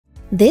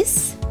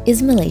This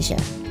is Malaysia,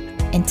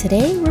 and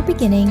today we're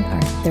beginning our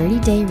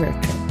 30-day road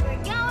trip.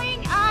 We're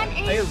going on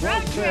a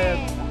road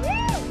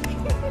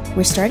trip!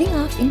 We're starting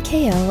off in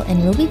KL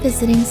and we'll be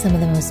visiting some of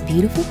the most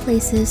beautiful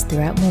places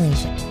throughout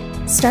Malaysia.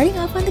 Starting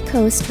off on the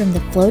coast from the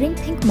floating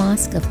pink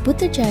mosque of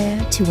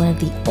Putrajaya to one of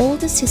the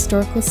oldest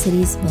historical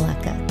cities,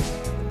 Malacca.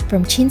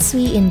 From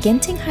Chinsui in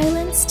Genting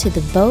Highlands to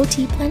the Bow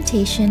Tea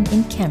Plantation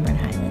in Cameron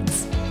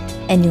Highlands.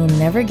 And you'll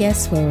never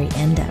guess where we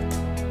end up.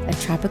 A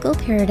tropical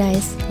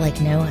paradise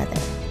like no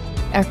other.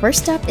 Our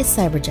first stop is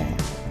Cyberjaya,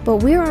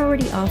 but we're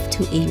already off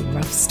to a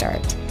rough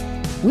start.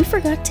 We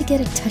forgot to get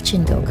a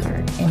touch-and-go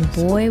card, and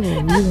boy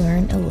will we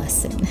learn a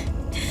lesson.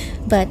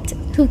 But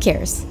who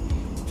cares?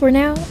 For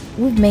now,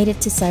 we've made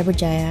it to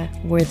Cyberjaya,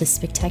 where the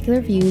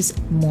spectacular views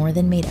more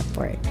than made up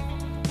for it.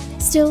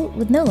 Still,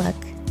 with no luck,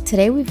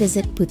 today we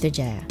visit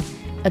Putrajaya,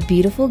 a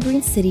beautiful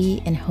green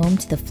city and home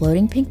to the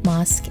floating pink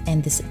mosque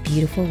and this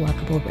beautiful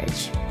walkable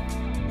bridge.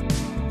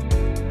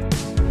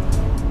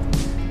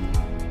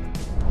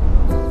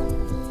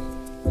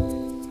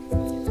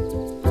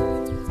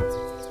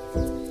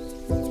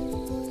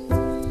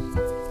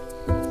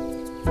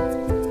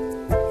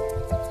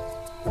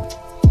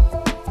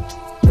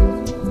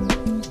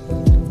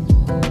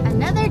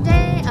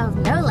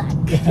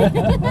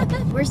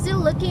 We're still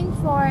looking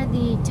for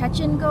the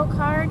touch-and-go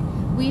card.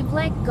 We've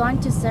gone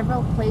to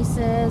several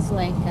places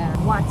like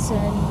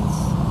Watson's,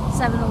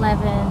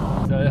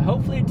 7-Eleven. So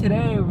hopefully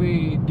today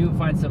we do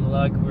find some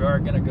luck. We are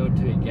gonna go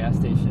to a gas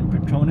station,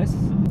 Petronas.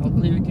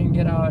 Hopefully we can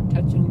get our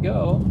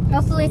touch-and-go.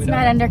 Hopefully it's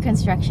not under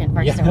construction,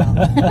 first of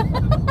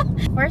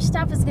all. First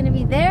stop is gonna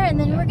be there, and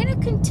then we're gonna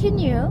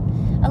continue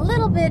do a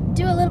little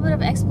bit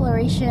of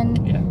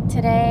exploration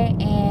today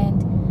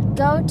and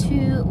go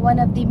to one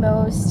of the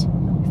most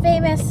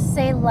famous,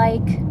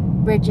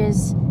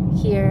 bridges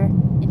here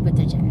in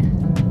Putrajaya.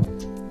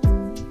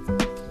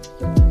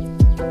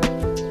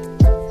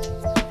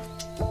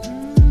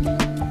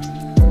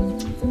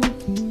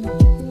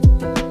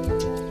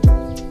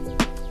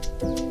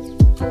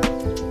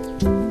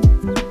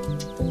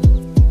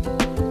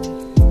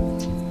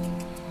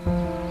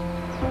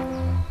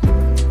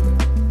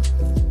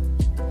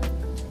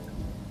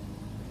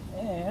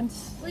 And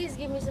please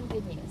give me some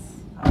good news.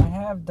 I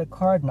have the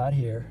card not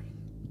here.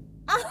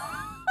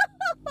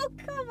 Oh,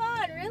 come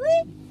on,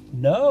 really?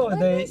 No, What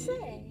they did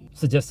say?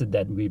 suggested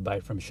that we buy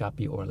from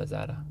Shopee or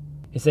Lazada.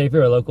 They say if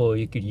you're a local,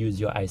 you could use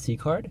your IC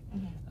card.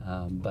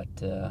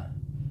 So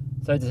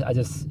I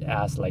just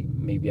asked,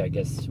 maybe I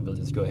guess we'll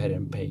just go ahead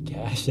and pay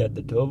cash at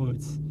the toll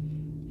booths.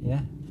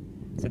 Yeah.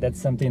 So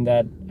that's something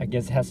that I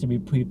guess has to be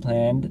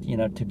pre-planned,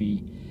 to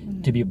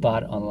be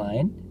bought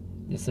online,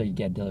 just so you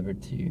get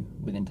delivered to you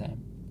within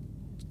time.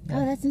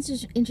 Oh, that's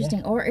interesting.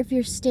 Yeah. Or if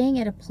you're staying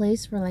at a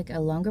place for a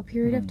longer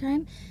period of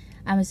time,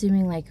 I'm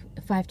assuming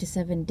 5 to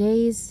 7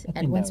 days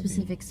at one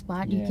specific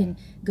spot, you can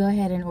go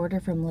ahead and order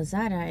from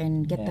Lazada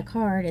and get the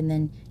card, and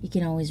then you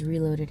can always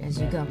reload it as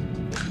you go.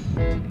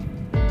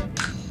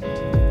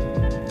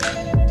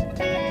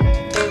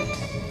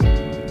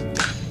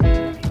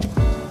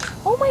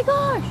 Oh my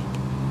gosh!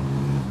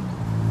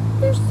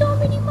 There's so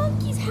many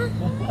monkeys! Hi!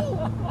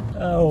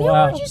 Oh, there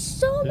wow. were just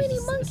so many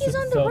monkeys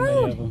on the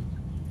road!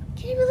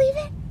 Can you believe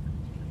it?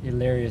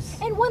 Hilarious.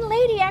 And one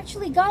lady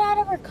actually got out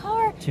of her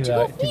car to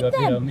go feed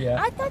them.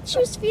 I thought she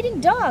was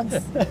feeding dogs.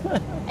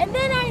 And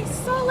then I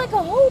saw a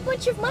whole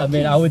bunch of monkeys. I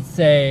mean, I would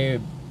say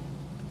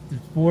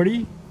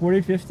 40,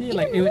 50.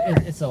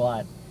 It's a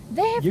lot.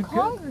 They have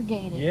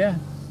congregated. Yeah.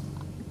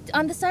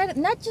 On the side,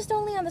 not just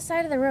only on the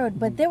side of the road,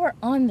 but they were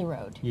on the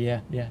road. Yeah.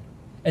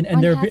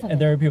 And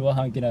there are people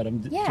honking at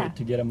them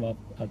to get them up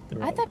the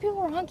road. I thought people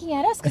were honking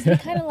at us because we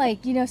kind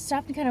of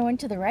stopped and kind of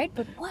went to the right.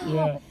 But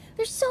wow,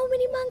 there's so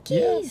many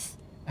monkeys.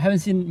 I haven't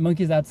seen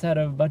monkeys outside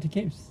of Batu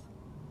Caves.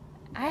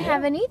 I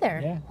haven't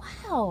either. Yeah.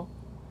 Wow.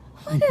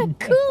 What a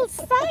cool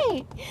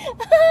sight.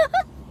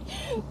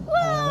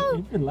 Wow.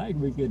 If you like,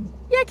 we could.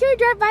 Yeah, can we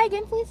drive by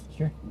again, please?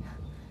 Sure.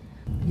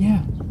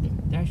 Yeah,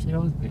 they're actually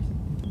always places.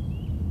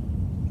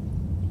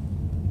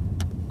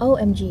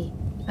 OMG.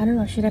 I don't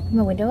know, should I put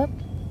my window up?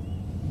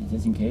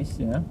 Just in case,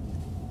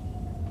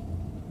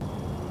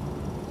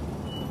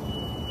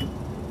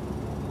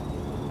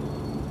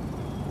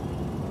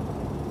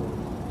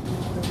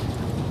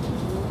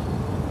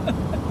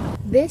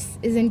 This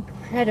is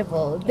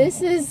incredible.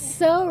 This is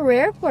so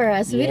rare for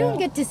us. We don't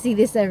get to see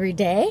this every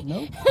day.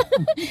 Nope.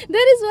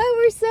 That is why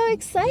we're so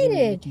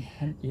excited.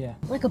 Yeah.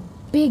 Like a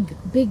big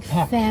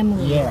Pack.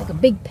 family. Yeah. Like a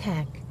big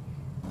pack.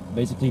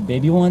 Basically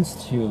baby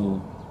ones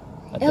to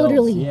adults.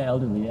 Elderly. Yeah,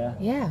 elderly,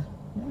 Yeah.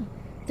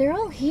 They're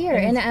all here,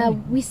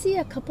 and we see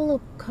a couple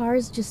of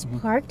cars just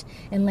parked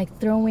and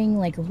throwing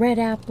red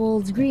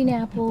apples, green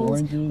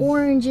apples,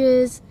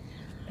 oranges.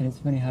 And it's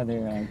funny how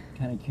they're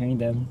kind of carrying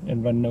them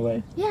and running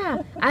away.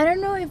 Yeah, I don't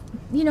know if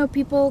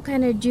people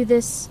kind of do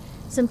this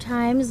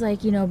sometimes,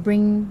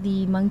 bring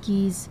the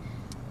monkeys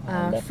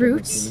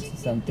fruits,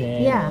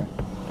 something. Yeah.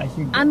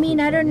 I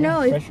mean, I don't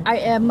know if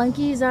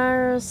monkeys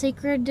are a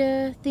sacred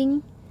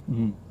thing.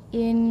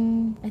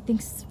 In I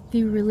think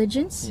few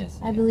religions, yes,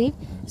 I believe.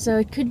 So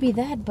it could be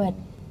that, but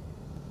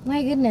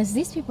My goodness,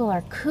 these people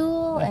are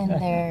cool and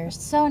they're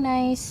so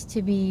nice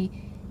to be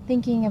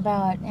thinking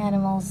about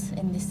animals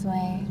in this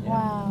way. Yeah.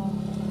 Wow.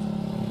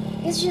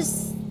 It's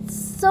just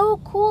so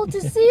cool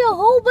to see a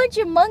whole bunch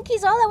of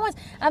monkeys all at once.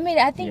 I mean,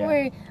 I think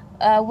we're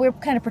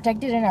kind of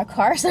protected in our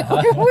car, so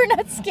we're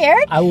not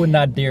scared. I would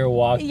not dare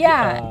walk.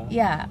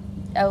 Yeah.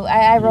 Oh,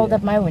 I rolled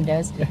up my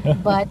windows,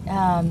 but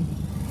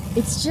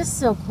it's just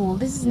so cool.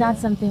 This is not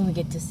something we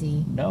get to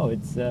see. No,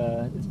 it's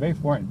very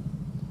foreign.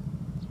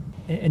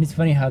 And it's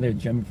funny how they're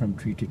jumping from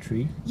tree to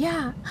tree.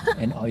 Yeah.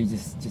 And all you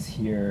just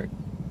hear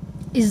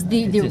is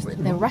the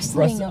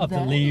rustling of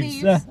the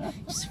leaves.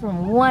 Just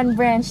from one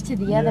branch to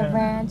the other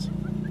branch.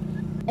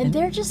 And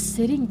they're just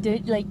sitting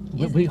like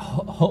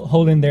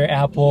holding their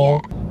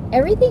apple. Yeah.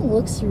 Everything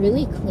looks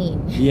really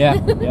clean. Yeah.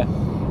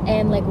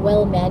 And like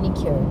well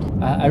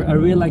manicured. I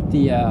really like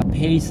the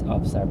pace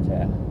of Seri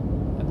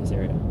Wawasan, of this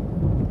area.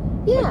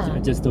 Yeah.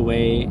 Like, just the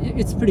way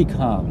it's pretty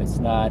calm. It's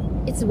not.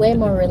 It's way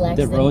more relaxed.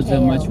 The roads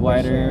than are much KL,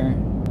 wider.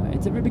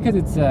 It's because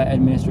it's an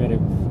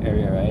administrative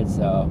area, right?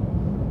 So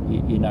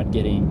you're not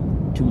getting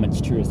too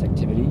much tourist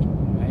activity,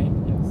 right?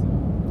 Yes.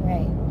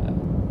 Right.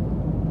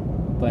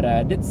 But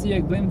I did see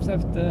a glimpse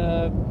of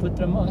the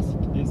Putra Mosque.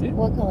 Is it?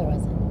 What color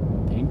was it?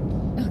 Pink.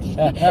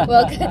 Okay.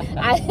 Well,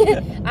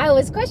 I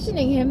was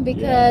questioning him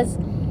because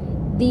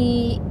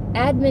the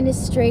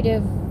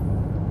administrative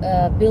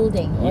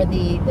building or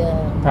the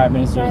Prime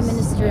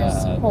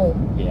Minister's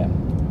home,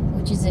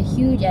 which is a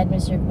huge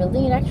administrative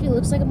building, it actually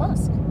looks like a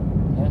mosque.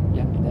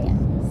 Yeah, it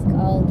does.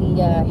 All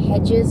the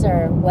hedges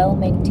are well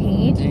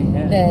maintained.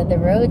 The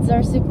roads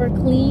are super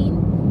clean,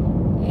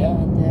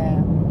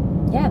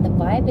 and the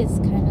vibe is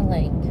kind of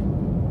like,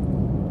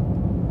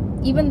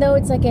 even though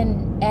it's like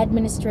an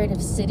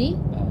administrative city,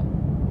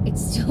 it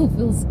still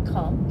feels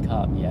calm.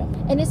 Yeah.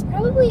 And it's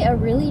probably a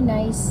really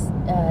nice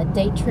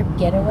day trip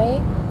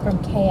getaway from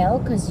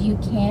KL, because you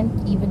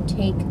can even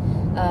take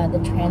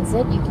the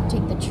transit. You can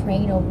take the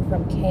train over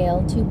from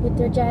KL to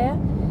Putrajaya,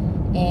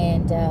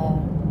 and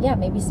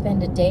maybe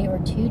spend a day or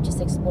two just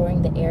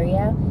exploring the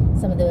area,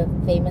 some of the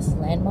famous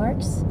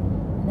landmarks,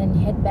 and then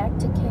head back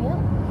to KL.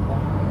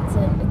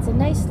 It's a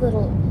nice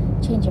little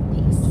change of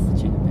pace.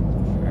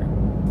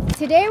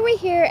 Today we're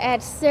here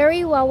at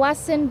Seri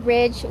Wawasan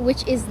Bridge,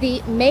 which is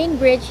the main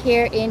bridge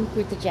here in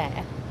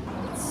Putrajaya.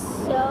 It's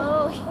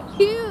so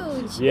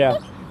huge. Yeah,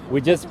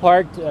 we just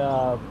parked.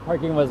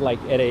 Parking was like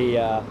at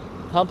a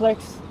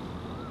complex,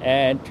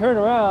 and turned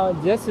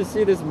around just to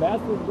see this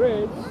massive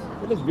bridge.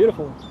 It looks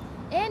beautiful.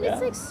 And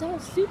it's like so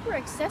super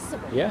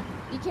accessible. Yeah.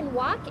 You can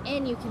walk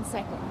and you can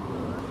cycle.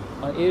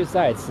 On either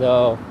side,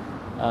 so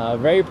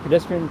very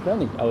pedestrian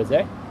friendly, I would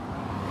say.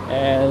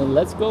 And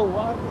let's go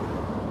walk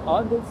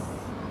on this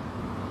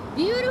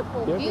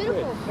beautiful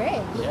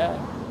bridge. Yeah.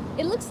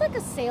 It looks like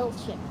a sail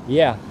ship.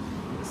 Yeah.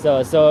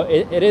 So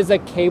it is a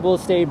cable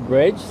stayed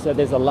bridge, so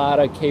there's a lot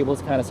of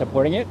cables kind of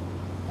supporting it.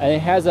 And it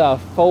has a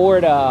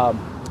forward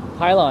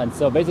pylon.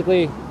 So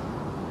basically,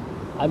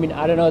 I mean,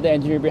 I don't know the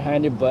engineering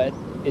behind it, but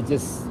it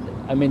just,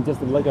 just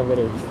the look of it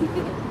is.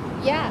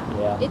 Yeah.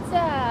 It's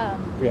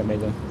pretty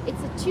amazing.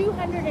 It's a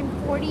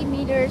 240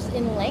 meters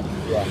in length.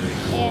 Yeah.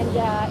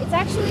 And it's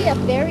actually a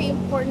very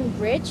important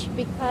bridge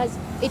because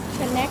it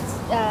connects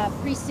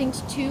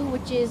Precinct 2,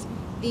 which is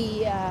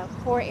the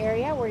core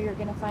area where you're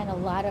going to find a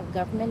lot of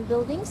government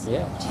buildings, to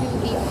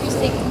the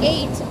Precinct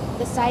 8,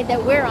 the side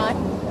that we're on,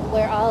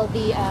 where all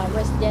the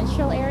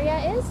residential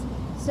area is.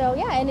 So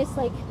yeah, and it's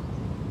like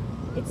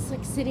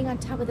sitting on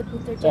top of the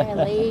Putrajaya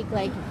Lake.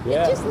 Like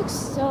it just looks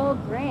so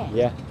grand.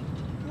 Yeah.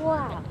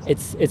 Wow.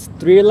 It's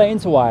 3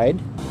 lanes wide,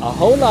 a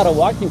whole lot of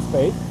walking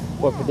space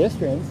for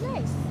pedestrians.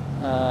 Nice.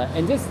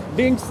 And just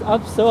being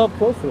up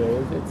close to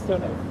it, it's so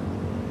nice.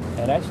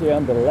 And actually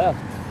on the left.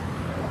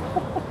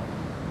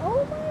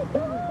 Oh my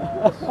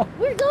gosh!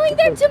 We're going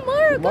there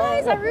tomorrow,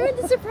 guys. I ruined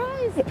the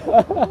surprise.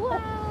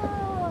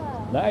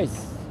 Wow. Nice.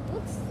 It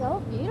looks so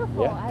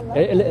beautiful. Yeah. I love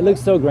it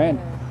looks so grand.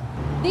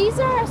 These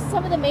are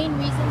some of the main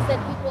reasons that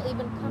people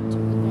even come to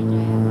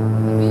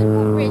Putrajaya. The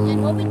beautiful bridge.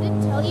 And what we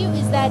didn't tell you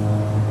is that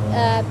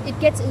it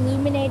gets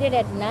illuminated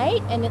at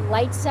night and it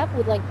lights up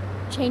with like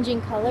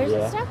changing colors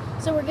and stuff.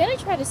 So we're gonna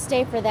try to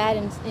stay for that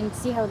and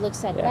see how it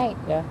looks at night.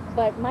 Yeah.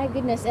 But my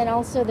goodness, and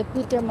also the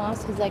Putra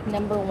Mosque is like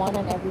 #1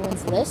 on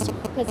everyone's list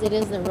because it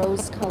is the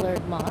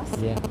rose-colored mosque.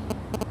 Yeah.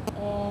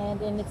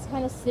 And it's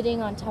kind of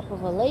sitting on top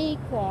of a lake.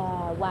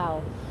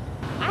 Wow.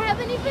 I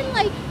haven't even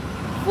like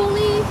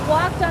fully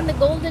walked on the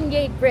Golden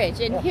Gate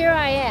Bridge, and here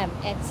I am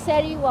at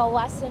Seri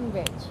Wawasan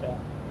Bridge. Yeah.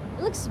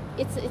 It looks,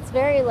 it's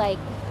very like,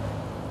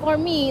 for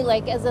me,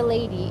 like as a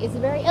lady, it's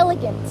very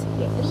elegant.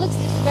 It looks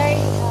very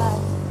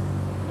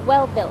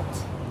well built,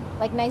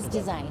 like nice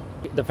design.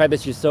 The fact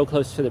that you're so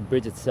close to the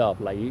bridge itself,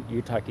 like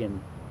you're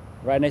talking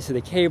right next to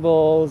the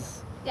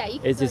cables. Yeah, you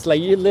can it's just like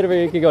you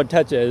literally can go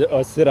touch it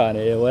or sit on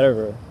it or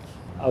whatever.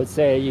 I would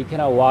say you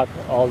cannot walk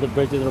all the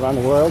bridges around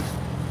the world.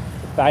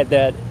 The fact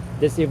that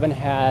this even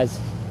has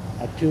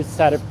a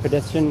 2-sided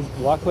pedestrian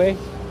walkway,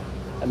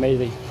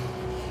 amazing,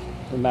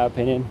 in my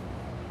opinion.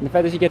 And the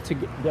fact that you get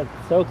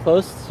so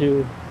close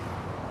to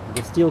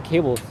the steel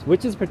cables,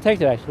 which is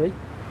protected actually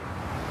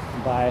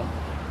by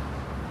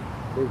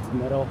these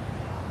metal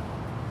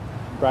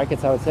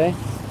brackets, I would say.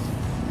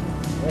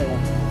 There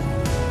you go.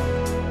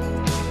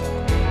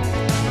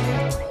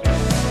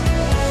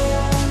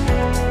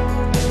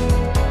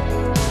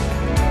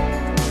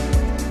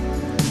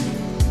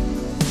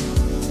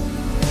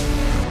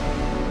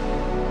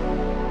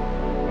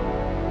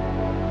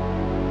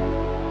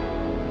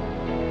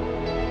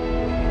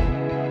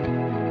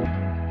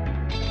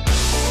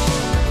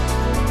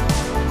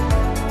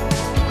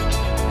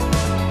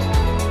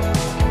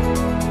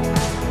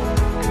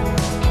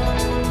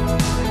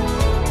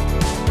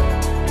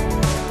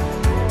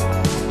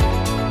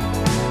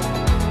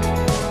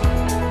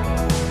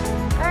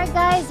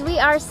 We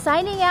are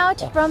signing out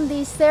from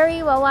the Seri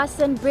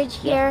Wawasan Bridge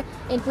here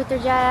in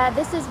Putrajaya.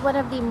 This is one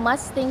of the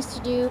must things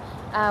to do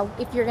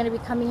if you're going to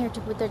be coming here to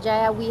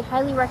Putrajaya. We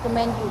highly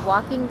recommend you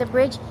walking the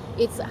bridge.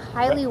 It's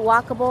highly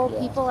walkable.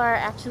 People are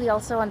actually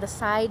also on the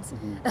sides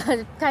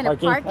kind of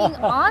parking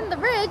on the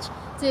bridge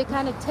to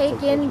kind of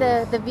take in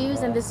the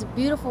views and this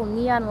beautiful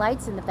neon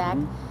lights in the back.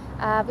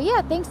 But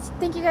yeah,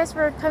 thank you guys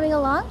for coming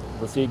along.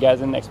 We'll see you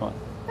guys in the next one.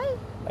 Bye.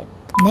 Bye.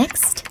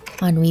 Next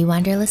on We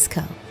Wanderlust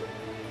Co.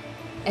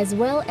 As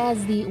well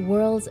as the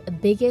world's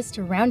biggest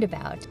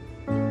roundabout.